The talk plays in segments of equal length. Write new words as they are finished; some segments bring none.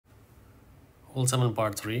Hole 7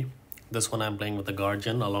 part 3. This one I'm playing with the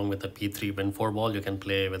Guardian along with the P3 Win 4 ball. You can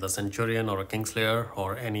play with a Centurion or a Kingslayer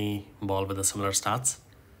or any ball with the similar stats.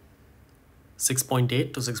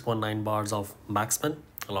 6.8 to 6.9 bars of backspin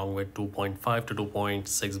along with 2.5 to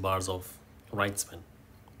 2.6 bars of right spin.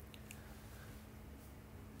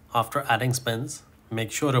 After adding spins,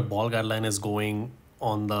 make sure your ball guideline is going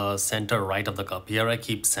on the center right of the cup. Here I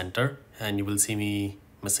keep center and you will see me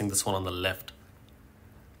missing this one on the left.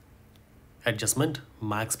 Adjustment,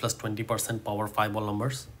 max plus 20% power 5 ball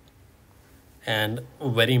numbers. And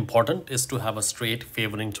very important is to have a straight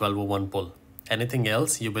favoring 12-01 pull. Anything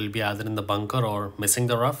else, you will be either in the bunker or missing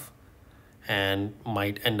the rough and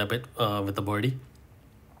might end up with a birdie.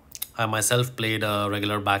 I myself played a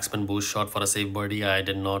regular backspin boost shot for a safe birdie. I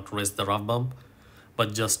did not risk the rough bump,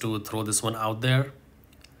 but just to throw this one out there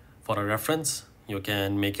for a reference, you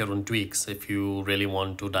can make your own tweaks if you really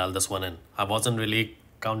want to dial this one in. I wasn't really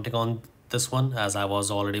counting on this one as I was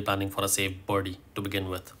already planning for a safe birdie to begin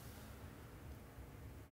with.